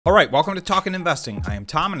All right, welcome to Talkin' Investing. I am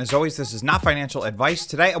Tom, and as always, this is not financial advice.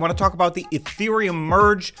 Today, I want to talk about the Ethereum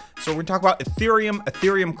merge. So we're going to talk about Ethereum,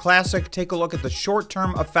 Ethereum Classic, take a look at the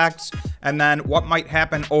short-term effects, and then what might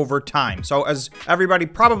happen over time. So as everybody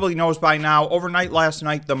probably knows by now, overnight last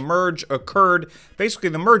night, the merge occurred. Basically,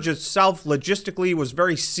 the merge itself logistically was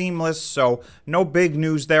very seamless, so no big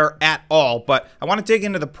news there at all. But I want to dig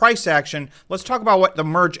into the price action. Let's talk about what the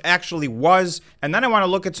merge actually was, and then I want to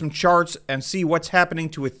look at some charts and see what's happening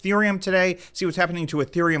to Ethereum today, see what's happening to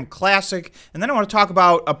Ethereum Classic, and then I want to talk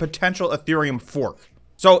about a potential Ethereum fork.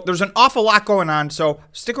 So there's an awful lot going on, so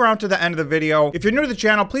stick around to the end of the video. If you're new to the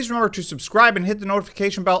channel, please remember to subscribe and hit the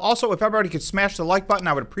notification bell. Also, if everybody could smash the like button,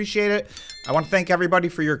 I would appreciate it. I want to thank everybody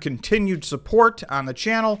for your continued support on the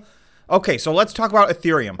channel. Okay, so let's talk about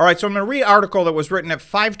Ethereum. All right, so I'm going to read an article that was written at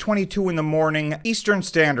 5:22 in the morning Eastern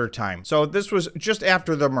Standard Time. So this was just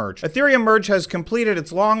after the merge. Ethereum merge has completed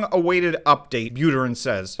its long-awaited update, Buterin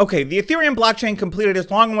says. Okay, the Ethereum blockchain completed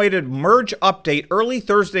its long-awaited merge update early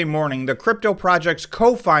Thursday morning, the crypto project's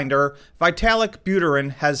co-founder, Vitalik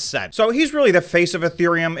Buterin, has said. So he's really the face of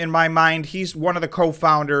Ethereum in my mind. He's one of the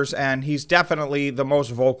co-founders, and he's definitely the most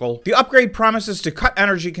vocal. The upgrade promises to cut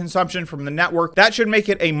energy consumption from the network. That should make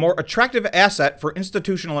it a more attractive asset for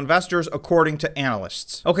institutional investors, according to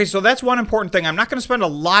analysts. Okay, so that's one important thing. I'm not going to spend a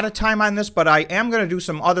lot of time on this, but I am going to do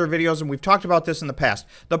some other videos, and we've talked about this in the past.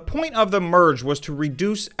 The point of the merge was to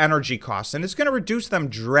reduce energy costs, and it's going to reduce them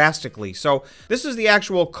drastically. So this is the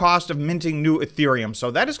actual cost of minting new Ethereum. So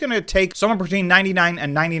that is going to take somewhere between 99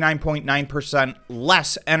 and 99.9%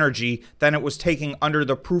 less energy than it was taking under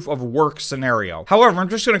the proof of work scenario. However, I'm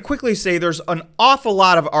just going to quickly say there's an awful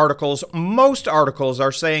lot of articles. Most articles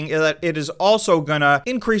are saying that it is also going to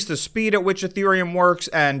increase the speed at which Ethereum works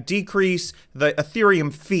and decrease the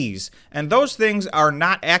Ethereum fees. And those things are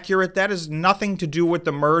not accurate. That has nothing to do with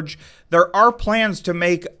the merge. There are plans to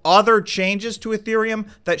make other changes to Ethereum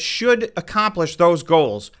that should accomplish those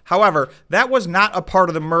goals. However, that was not a part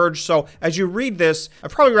of the merge. So as you read this,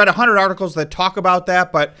 I've probably read 100 articles that talk about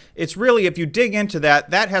that, but it's really, if you dig into that,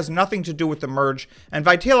 that has nothing to do with the merge. And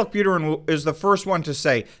Vitalik Buterin is the first one to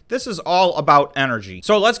say, this is all about energy.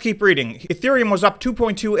 So let's keep reading. Ethereum was up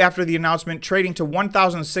 2.2 after the announcement, trading to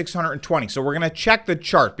 1,620. So we're going to check the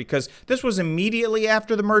chart because this was immediately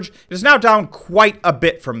after the merge. It is now down quite a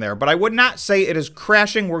bit from there, but I would not say it is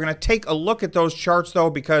crashing. We're going to take a look at those charts though,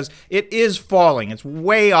 because it is falling. It's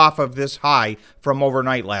way off of this high from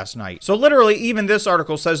overnight last night. So literally, even this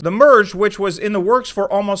article says the merge, which was in the works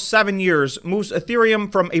for almost 7 years, moves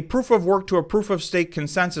Ethereum from a proof of work to a proof of stake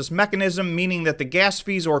consensus mechanism, meaning that the gas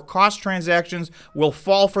fees or cost transactions will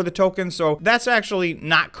fall for the token. So that's actually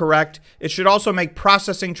not correct. It should also make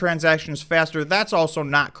processing transactions faster. That's also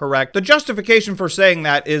not correct. The justification for saying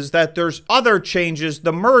that is that there's other changes.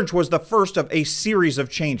 The merge was the first of a series of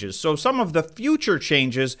changes. So some of the future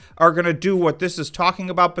changes are going to do what this is talking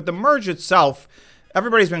about, but the merge itself,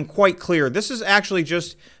 everybody's been quite clear. This is actually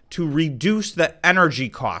just to reduce the energy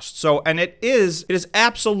cost. So, and it is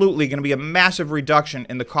absolutely going to be a massive reduction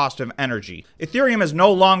in the cost of energy. Ethereum is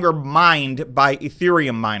no longer mined by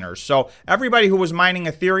Ethereum miners. So everybody who was mining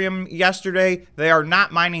Ethereum yesterday, they are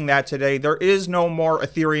not mining that today. There is no more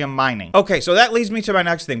Ethereum mining. Okay, so that leads me to my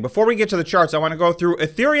next thing. Before we get to the charts, I want to go through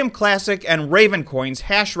Ethereum Classic and Ravencoin's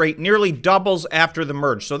hash rate nearly doubles after the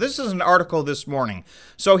merge. So this is an article this morning.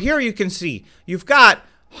 So here you can see, you've got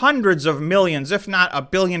hundreds of millions, if not $1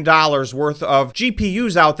 billion worth of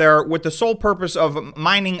GPUs out there with the sole purpose of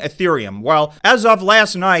mining Ethereum. Well, as of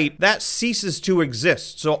last night, that ceases to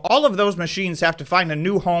exist. So all of those machines have to find a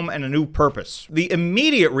new home and a new purpose. The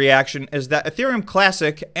immediate reaction is that Ethereum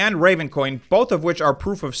Classic and Ravencoin, both of which are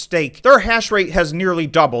proof of stake, their hash rate has nearly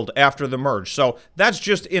doubled after the merge. So that's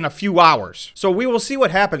just in a few hours. So we will see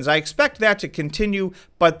what happens. I expect that to continue,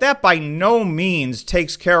 but that by no means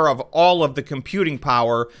takes care of all of the computing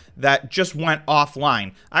power that just went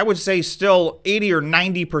offline. I would say still 80 or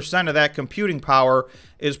 90% of that computing power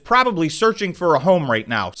is probably searching for a home right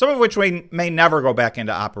now, some of which may never go back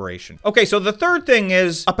into operation. Okay, so the third thing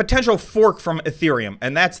is a potential fork from Ethereum,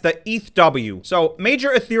 and that's the ETHPOW. So major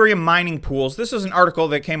Ethereum mining pools, this is an article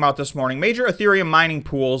that came out this morning, major Ethereum mining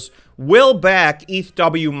pools will back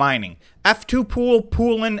ETHPOW mining. F2Pool,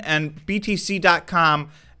 Poolin, and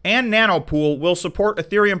BTC.com and Nanopool will support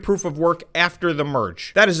Ethereum proof of work after the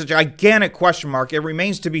merge. That is a gigantic question mark. It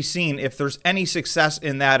remains to be seen if there's any success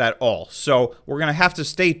in that at all. So we're going to have to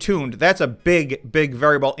stay tuned. That's a big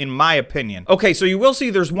variable in my opinion. Okay, so you will see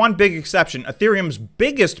there's one big exception. Ethereum's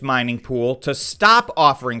biggest mining pool to stop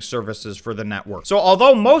offering services for the network. So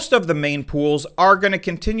although most of the main pools are going to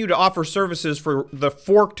continue to offer services for the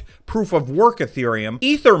forked proof of work Ethereum,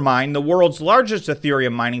 Ethermine, the world's largest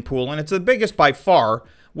Ethereum mining pool, and it's the biggest by far,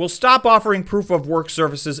 will stop offering proof of work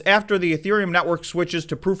services after the Ethereum network switches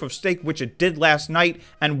to proof of stake, which it did last night,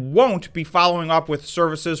 and won't be following up with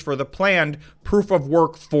services for the planned proof of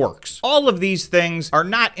work forks. All of these things are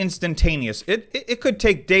not instantaneous. It could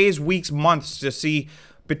take days, weeks, months to see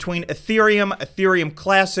between Ethereum, Ethereum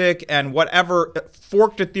Classic, and whatever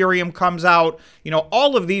forked Ethereum comes out. You know,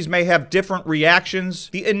 all of these may have different reactions.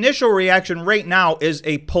 The initial reaction right now is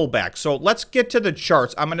a pullback. So let's get to the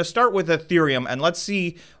charts. I'm going to start with Ethereum, and let's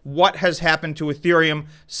see what has happened to Ethereum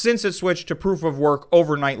since it switched to proof of work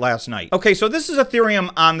overnight last night. Okay, so this is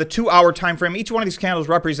Ethereum on the 2-hour time frame. Each one of these candles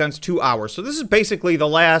represents 2 hours. So this is basically the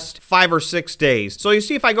last 5 or 6 days. So you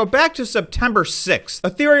see, if I go back to September 6th,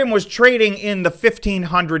 Ethereum was trading in the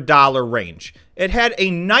 $1,500 range. It had a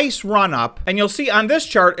nice run up, and you'll see on this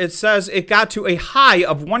chart, it says it got to a high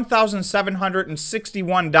of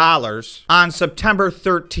 $1,761 on September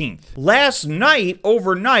 13th. Last night,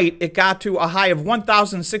 overnight, it got to a high of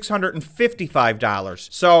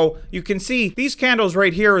 $1,655. So you can see these candles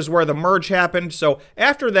right here is where the merge happened. So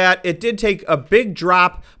after that, it did take a big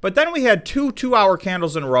drop, but then we had two 2-hour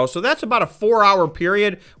candles in a row. So that's about a 4-hour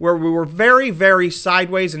period where we were very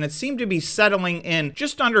sideways, and it seemed to be settling in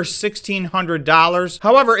just under $1,600.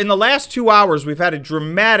 However, in the last 2 hours, we've had a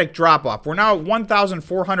dramatic drop off. We're now at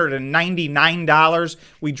 $1,499.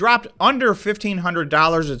 We dropped under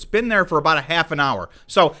 $1,500. It's been there for about a half an hour.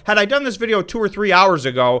 So had I done this video 2 or 3 hours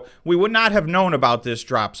ago, we would not have known about this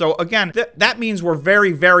drop. So again, that means we're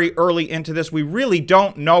very early into this. We really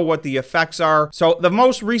don't know what the effects are. So the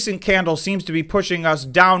most recent candle seems to be pushing us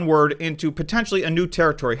downward into potentially a new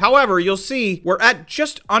territory. However, you'll see we're at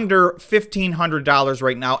just under $1,500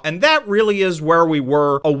 right now, and that really is where we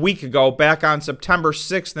were a week ago, back on September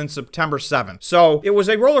 6th and September 7th. So it was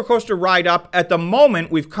a roller coaster ride up. At the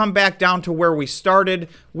moment, we've come back down to where we started.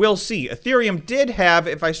 We'll see. Ethereum did have,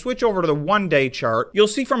 if I switch over to the 1-day chart, you'll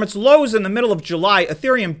see from its lows in the middle of July,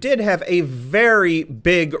 Ethereum did have a very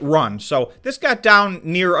big run. So this got down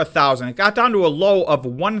near 1,000. It got down to a low of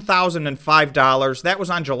 $1,005. That was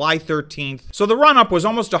on July 13th. So the run up was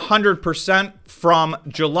almost 100% from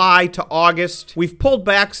July to August. We've pulled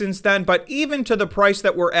back since then, but even to the price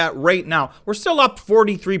that we're at right now, we're still up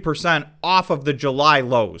 43% off of the July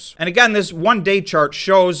lows. And again, this 1-day chart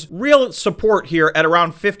shows real support here at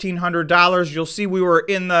around $1,500. You'll see we were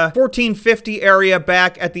in the 1,450 area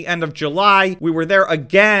back at the end of July. We were there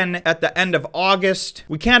again at the end of August.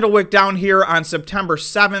 We candlewick down here on September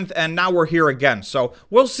 7th, and now we're here again. So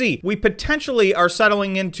we'll see. We potentially are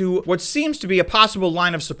settling into what seems to be a possible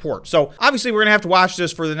line of support. So obviously, we're going to have to watch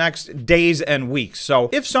this for the next days and weeks. So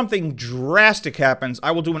if something drastic happens,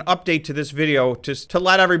 I will do an update to this video to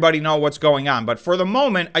let everybody know what's going on. But for the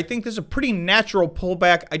moment, I think this is a pretty natural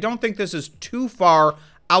pullback. I don't think this is too far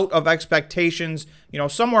out of expectations. You know,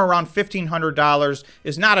 somewhere around $1,500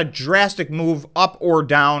 is not a drastic move up or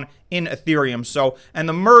down in Ethereum. So, and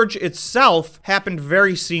the merge itself happened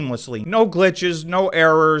very seamlessly. No glitches, no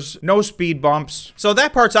errors, no speed bumps. So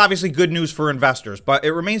that part's obviously good news for investors, but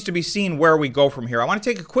it remains to be seen where we go from here. I want to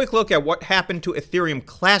take a quick look at what happened to Ethereum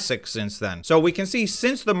Classic since then. So we can see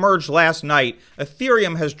since the merge last night,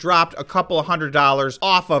 Ethereum has dropped a couple of $100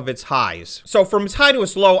 off of its highs. So from its high to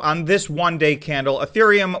its low on this 1-day candle,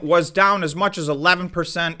 Ethereum was down as much as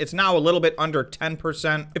 11%. It's now a little bit under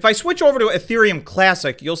 10%. If I switch over to Ethereum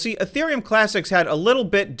Classic, you'll see Ethereum Classic's had a little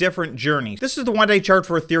bit different journey. This is the 1-day chart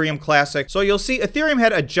for Ethereum Classic. So you'll see Ethereum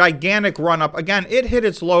had a gigantic run up. Again, it hit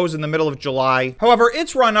its lows in the middle of July. However,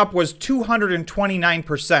 its run up was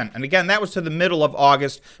 229%. And again, that was to the middle of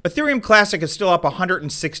August. Ethereum Classic is still up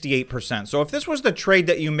 168%. So if this was the trade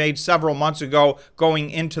that you made several months ago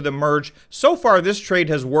going into the merge, so far this trade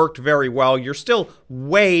has worked very well. You're still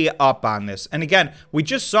way up on this. And again, we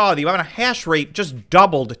just saw the amount of hash rate just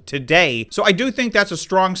doubled today. So I do think that's a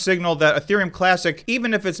strong signal that Ethereum Classic,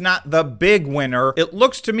 even if it's not the big winner, it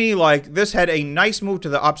looks to me like this had a nice move to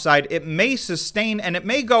the upside. It may sustain and it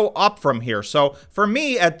may go up from here. So for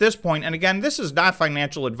me at this point, and again, this is not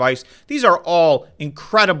financial advice, these are all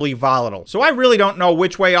incredibly volatile. So I really don't know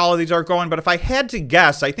which way all of these are going, but if I had to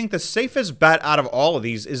guess, I think the safest bet out of all of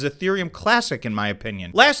these is Ethereum Classic in my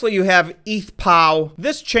opinion. Lastly, you have ETHPOW.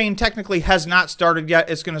 This chain technically has not started yet.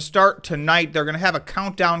 It's going to start tonight. They're going to have a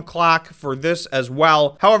countdown clock for this as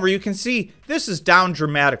well. However, you can see this is down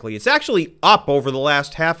dramatically. It's actually up over the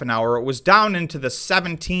last half an hour. It was down into the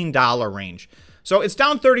 $17 range. So it's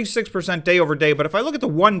down 36% day over day, but if I look at the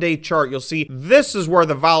one-day chart, you'll see this is where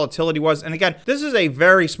the volatility was. And again, this is a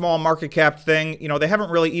very small market cap thing. You know, they haven't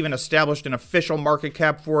really even established an official market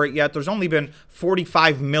cap for it yet. There's only been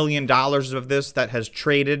 $45 million of this that has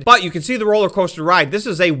traded. But you can see the roller coaster ride. This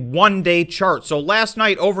is a one-day chart. So last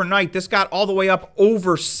night, overnight, this got all the way up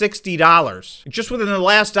over $60. Just within the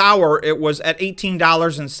last hour, it was at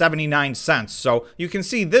 $18.79. So you can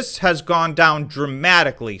see this has gone down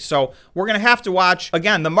dramatically. So we're going to have to watch.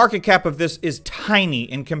 Again, the market cap of this is tiny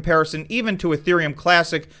in comparison even to Ethereum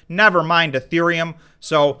Classic, never mind Ethereum.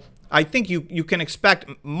 So I think you can expect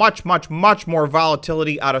much more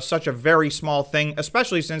volatility out of such a very small thing,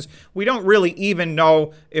 especially since we don't really even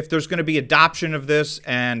know if there's going to be adoption of this,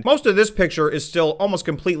 and most of this picture is still almost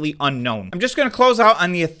completely unknown. I'm just going to close out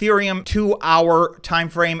on the Ethereum 2-hour time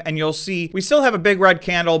frame, and you'll see we still have a big red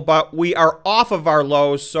candle, but we are off of our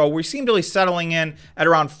lows, so we seem to be settling in at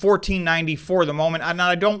around 1490 for the moment. And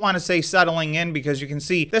I don't want to say settling in because you can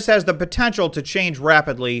see this has the potential to change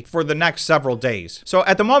rapidly for the next several days. So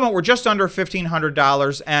at the moment, we're just under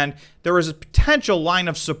 $1,500, and there is a potential line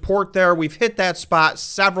of support there. We've hit that spot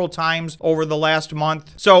several times over the last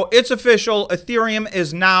month. So it's official. Ethereum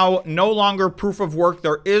is now no longer proof of work.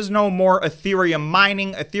 There is no more Ethereum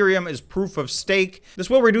mining. Ethereum is proof of stake. This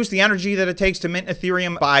will reduce the energy that it takes to mint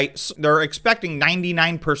Ethereum by, they're expecting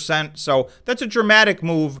 99%. So that's a dramatic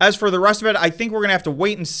move. As for the rest of it, I think we're going to have to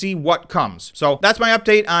wait and see what comes. So that's my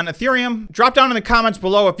update on Ethereum. Drop down in the comments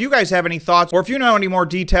below if you guys have any thoughts or if you know any more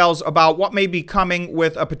details about what may be coming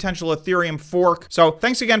with a potential Ethereum fork. So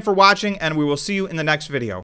thanks again for watching, and we will see you in the next video.